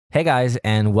Hey guys,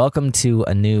 and welcome to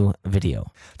a new video.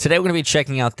 Today we're going to be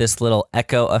checking out this little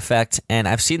echo effect, and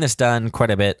I've seen this done quite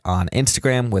a bit on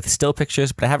Instagram with still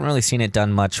pictures, but I haven't really seen it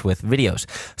done much with videos.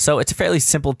 So it's a fairly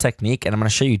simple technique, and I'm going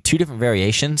to show you two different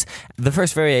variations. The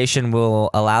first variation will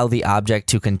allow the object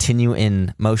to continue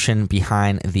in motion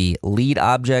behind the lead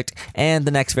object, and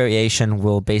the next variation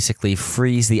will basically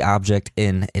freeze the object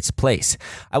in its place.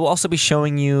 I will also be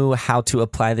showing you how to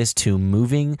apply this to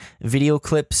moving video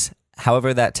clips.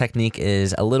 However, that technique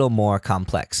is a little more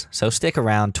complex, so stick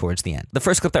around towards the end. The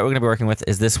first clip that we're going to be working with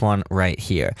is this one right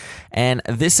here, and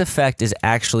this effect is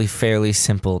actually fairly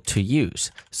simple to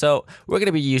use. So we're going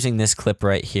to be using this clip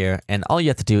right here, and all you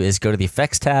have to do is go to the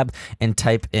Effects tab and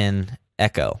type in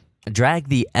Echo. Drag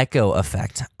the echo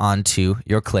effect onto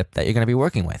your clip that you're going to be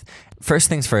working with. First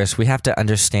things first, we have to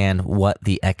understand what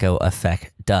the echo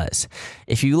effect does.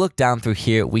 If you look down through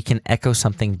here, we can echo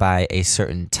something by a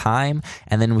certain time,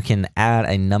 and then we can add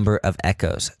a number of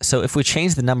echoes. So if we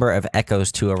change the number of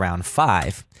echoes to around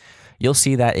 5, you'll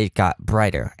see that it got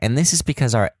brighter. And this is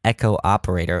because our echo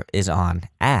operator is on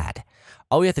add.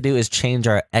 All we have to do is change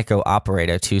our echo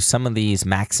operator to some of these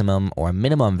maximum or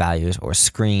minimum values or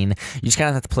screen. You just kind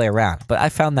of have to play around. But I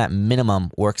found that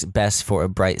minimum works best for a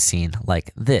bright scene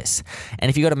like this. And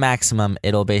if you go to maximum,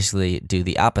 it'll basically do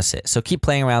the opposite. So keep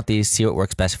playing around with these, see what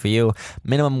works best for you.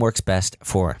 Minimum works best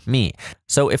for me.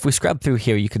 So if we scrub through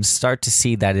here, you can start to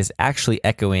see that is actually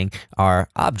echoing our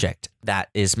object that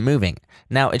is moving.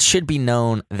 Now, it should be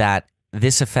known that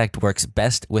this effect works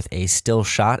best with a still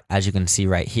shot. As you can see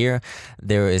right here,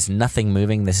 there is nothing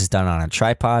moving. This is done on a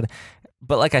tripod.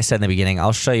 But like I said in the beginning,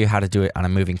 I'll show you how to do it on a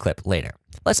moving clip later.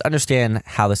 Let's understand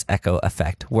how this echo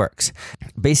effect works.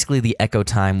 Basically, the echo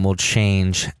time will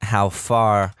change how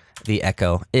far the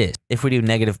echo is. If we do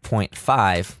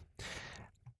 -0.5,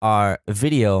 our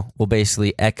video will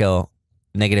basically echo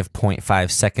 -0.5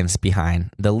 seconds behind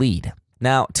the lead.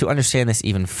 Now, to understand this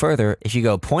even further, if you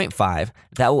go 0.5,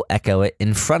 that will echo it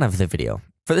in front of the video.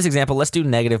 For this example, let's do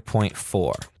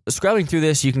 -0.4. Scrubbing through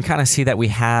this, you can kind of see that we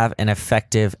have an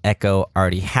effective echo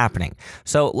already happening.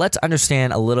 So let's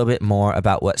understand a little bit more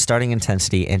about what starting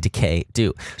intensity and decay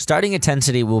do. Starting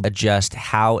intensity will adjust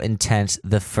how intense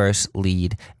the first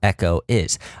lead echo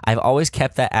is. I've always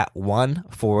kept that at 1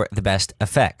 for the best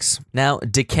effects. Now,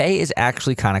 decay is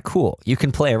actually kind of cool. You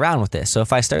can play around with this. So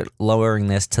if I start lowering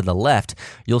this to the left,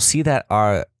 you'll see that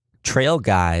our trail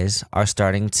guys are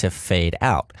starting to fade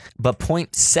out. But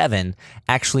 0.7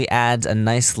 actually adds a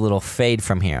nice little fade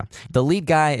from here. The lead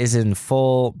guy is in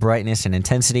full brightness and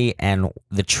intensity, and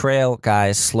the trail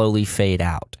guys slowly fade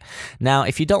out. Now,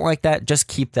 if you don't like that, just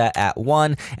keep that at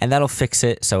 1, and that'll fix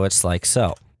it so it's like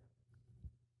so.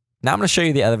 Now I'm going to show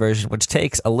you the other version, which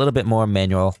takes a little bit more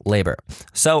manual labor.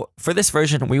 So for this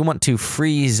version, we want to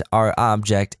freeze our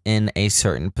object in a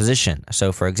certain position.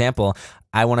 So for example,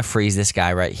 I want to freeze this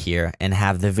guy right here and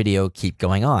have the video keep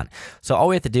going on. So all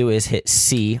we have to do is hit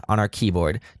C on our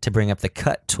keyboard to bring up the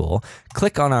cut tool,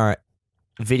 click on our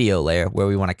video layer where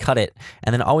we want to cut it,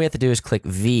 and then all we have to do is click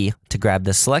V to grab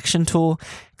the selection tool,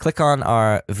 click on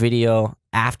our video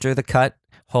after the cut,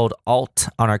 hold Alt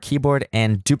on our keyboard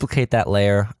and duplicate that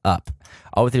layer up.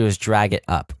 All we have to do is drag it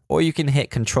up. Or you can hit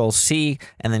Control C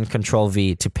and then Control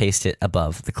V to paste it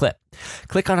above the clip.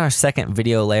 Click on our second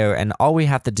video layer, and all we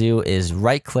have to do is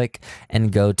right click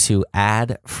and go to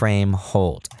Add Frame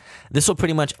Hold. This will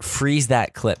pretty much freeze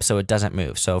that clip so it doesn't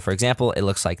move. So for example, it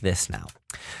looks like this now.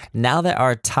 Now that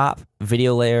our top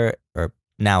video layer or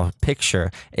now picture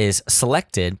is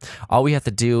selected, all we have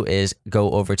to do is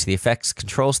go over to the Effects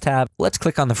Controls tab. Let's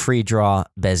click on the Free Draw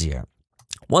Bezier.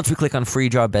 Once we click on Free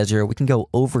Draw Bezier, we can go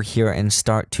over here and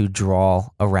start to draw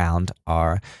around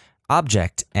our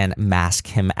object and mask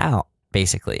him out,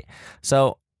 basically.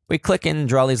 So we click and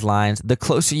draw these lines. The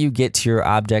closer you get to your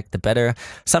object, the better.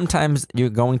 Sometimes you're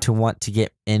going to want to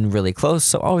get in really close,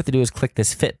 so all we have to do is click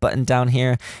this fit button down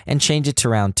here and change it to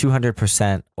around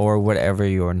 200% or whatever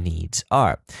your needs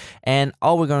are. And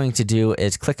all we're going to do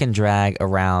is click and drag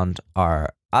around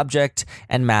our object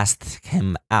and mask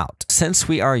him out. Since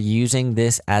we are using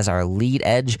this as our lead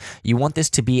edge, you want this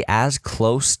to be as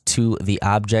close to the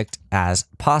object as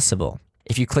possible.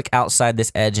 If you click outside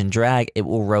this edge and drag, it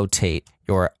will rotate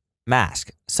your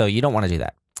mask. So you don't want to do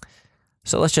that.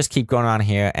 So let's just keep going on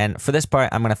here. And for this part,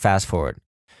 I'm going to fast forward.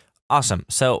 Awesome.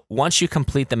 So once you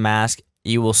complete the mask,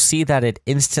 you will see that it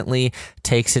instantly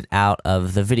takes it out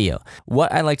of the video.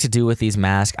 What I like to do with these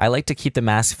masks, I like to keep the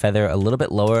mask feather a little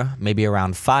bit lower, maybe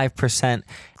around 5%,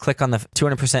 click on the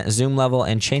 200% zoom level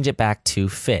and change it back to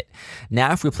fit.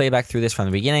 Now, if we play back through this from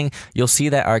the beginning, you'll see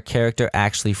that our character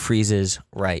actually freezes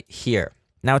right here.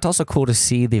 Now it's also cool to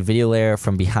see the video layer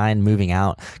from behind moving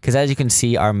out, because as you can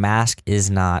see, our mask is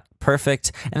not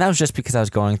perfect, and that was just because I was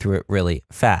going through it really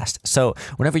fast. So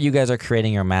whenever you guys are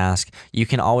creating your mask, you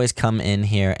can always come in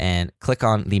here and click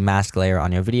on the mask layer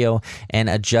on your video and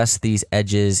adjust these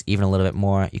edges even a little bit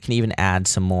more. You can even add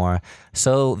some more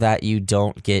so that you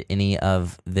don't get any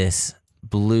of this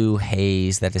blue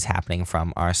haze that is happening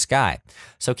from our sky.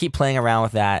 So keep playing around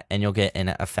with that and you'll get an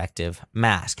effective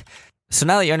mask. So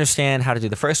now that you understand how to do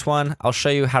the first one, I'll show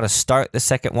you how to start the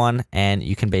second one, and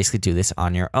you can basically do this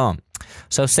on your own.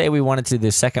 So say we wanted to do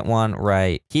the second one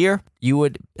right here. You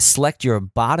would select your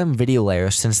bottom video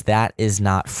layer, since that is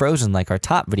not frozen like our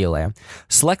top video layer.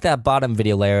 Select that bottom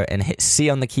video layer and hit C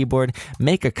on the keyboard,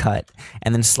 make a cut,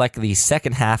 and then select the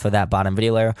second half of that bottom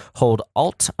video layer, hold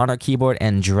Alt on our keyboard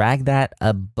and drag that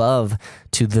above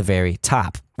to the very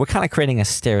top. We're kind of creating a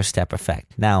stair step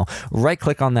effect. Now, right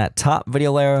click on that top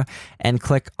video layer and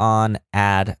click on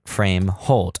Add Frame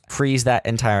Hold. Freeze that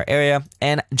entire area,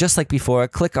 and just like before,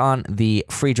 click on the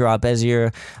Free Draw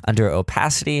Bezier under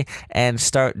Opacity and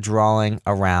start drawing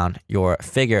around your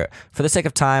figure. For the sake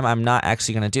of time, I'm not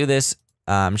actually going to do this.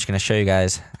 I'm just going to show you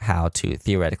guys how to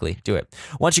theoretically do it.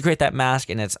 Once you create that mask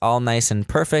and it's all nice and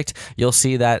perfect, you'll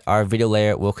see that our video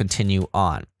layer will continue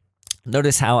on.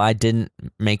 Notice how I didn't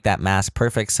make that mask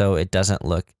perfect, so it doesn't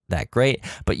look that great,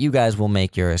 but you guys will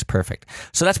make yours perfect.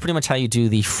 So that's pretty much how you do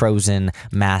the frozen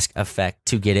mask effect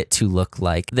to get it to look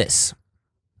like this.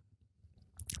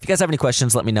 If you guys have any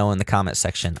questions, let me know in the comment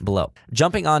section below.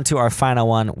 Jumping on to our final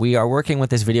one, we are working with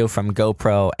this video from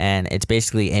GoPro, and it's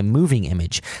basically a moving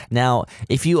image. Now,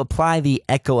 if you apply the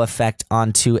echo effect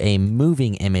onto a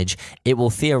moving image, it will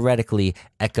theoretically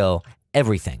echo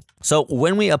everything. So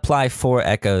when we apply 4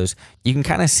 echoes, you can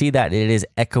kind of see that it is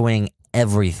echoing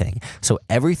everything. So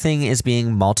everything is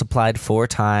being multiplied 4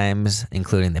 times,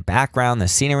 including the background, the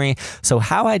scenery. So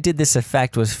how I did this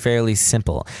effect was fairly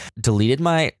simple. Deleted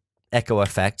my echo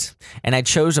effect, and I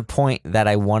chose a point that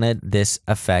I wanted this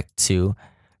effect to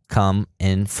come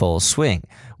in full swing,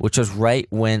 which was right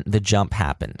when the jump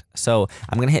happened. So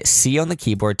I'm going to hit C on the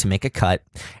keyboard to make a cut,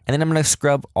 and then I'm going to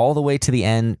scrub all the way to the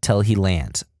end till he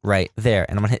lands right there,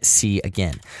 and I'm going to hit C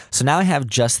again. So now I have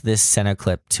just this center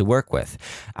clip to work with.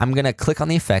 I'm going to click on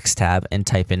the effects tab and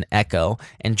type in echo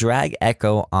and drag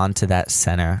echo onto that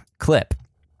center clip.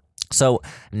 So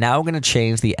now we're going to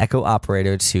change the echo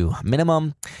operator to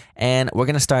minimum, and we're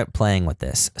going to start playing with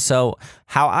this. So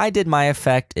how I did my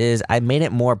effect is I made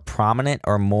it more prominent,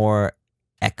 or more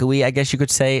echoey, I guess you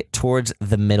could say, towards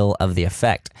the middle of the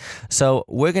effect. So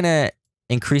we're going to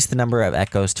increase the number of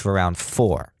echoes to around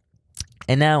 4.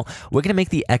 And now we're going to make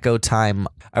the echo time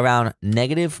around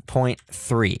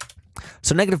 -0.3.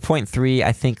 So -0.3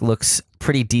 I think looks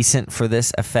pretty decent for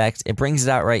this effect. It brings it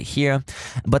out right here.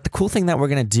 But the cool thing that we're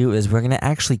going to do is we're going to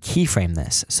actually keyframe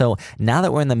this. So now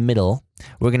that we're in the middle,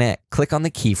 we're going to click on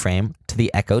the keyframe to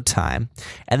the echo time,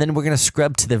 and then we're going to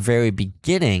scrub to the very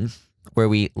beginning where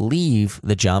we leave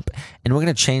the jump, and we're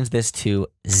going to change this to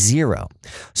 0.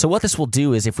 So what this will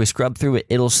do is if we scrub through it,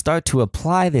 it'll start to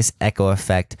apply this echo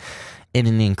effect in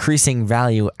an increasing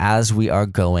value as we are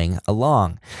going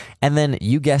along. And then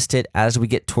you guessed it, as we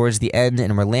get towards the end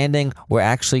and we're landing, we're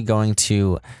actually going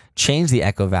to change the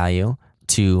echo value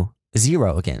to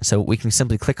 0 again. So we can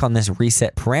simply click on this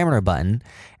reset parameter button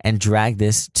and drag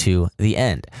this to the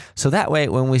end. So that way,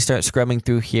 when we start scrubbing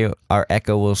through here, our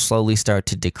echo will slowly start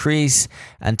to decrease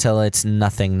until it's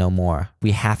nothing no more.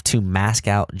 We have to mask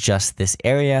out just this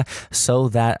area so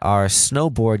that our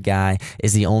snowboard guy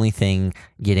is the only thing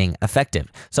getting effective.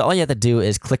 So all you have to do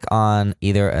is click on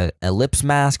either an ellipse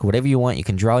mask, whatever you want. You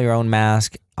can draw your own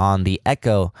mask on the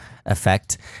echo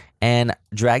effect and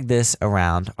drag this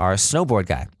around our snowboard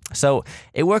guy. So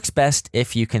it works best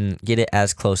if you can get it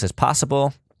as close as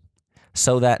possible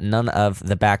so that none of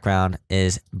the background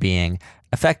is being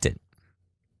affected.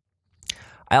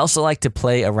 I also like to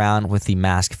play around with the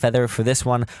mask feather. For this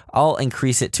one, I'll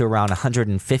increase it to around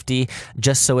 150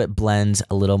 just so it blends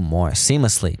a little more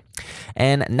seamlessly.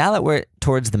 And now that we're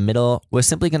towards the middle, we're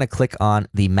simply going to click on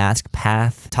the mask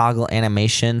path toggle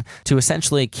animation to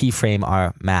essentially keyframe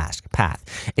our mask path.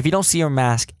 If you don't see your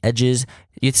mask edges,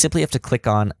 you simply have to click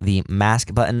on the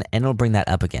mask button and it'll bring that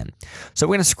up again. So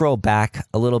we're going to scroll back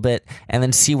a little bit and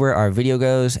then see where our video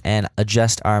goes and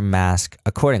adjust our mask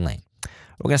accordingly.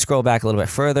 We're going to scroll back a little bit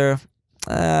further,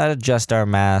 adjust our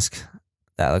mask.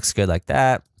 That looks good like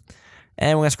that.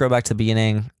 And we're going to scroll back to the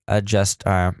beginning, adjust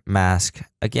our mask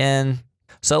again.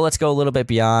 So let's go a little bit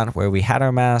beyond where we had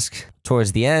our mask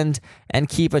towards the end and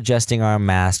keep adjusting our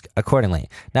mask accordingly.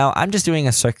 Now, I'm just doing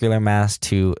a circular mask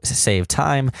to save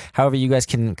time. However, you guys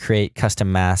can create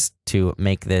custom masks to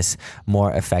make this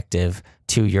more effective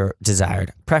to your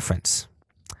desired preference.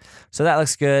 So that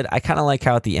looks good. I kind of like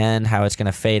how at the end, how it's going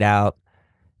to fade out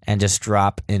and just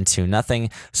drop into nothing.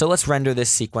 So let's render this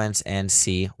sequence and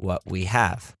see what we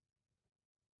have.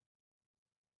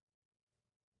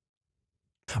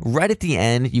 Right at the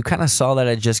end, you kind of saw that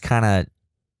it just kind of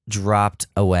dropped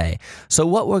away. So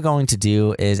what we're going to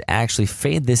do is actually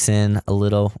fade this in a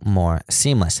little more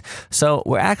seamless. So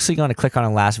we're actually going to click on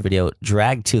our last video,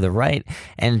 drag to the right,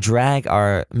 and drag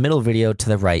our middle video to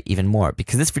the right even more,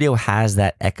 because this video has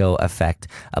that echo effect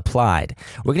applied.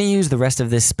 We're going to use the rest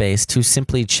of this space to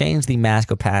simply change the mask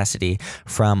opacity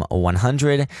from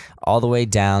 100 all the way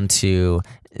down to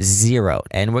 0,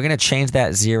 and we're going to change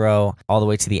that 0 all the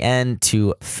way to the end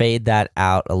to fade that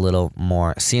out a little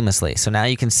more seamlessly. So now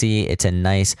you can see it's a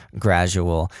nice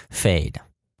gradual fade.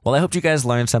 Well, I hope you guys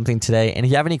learned something today, and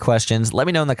if you have any questions, let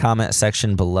me know in the comment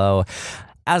section below.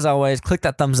 As always, click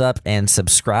that thumbs up and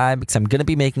subscribe, because I'm going to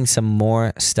be making some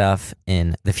more stuff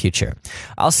in the future.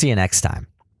 I'll see you next time.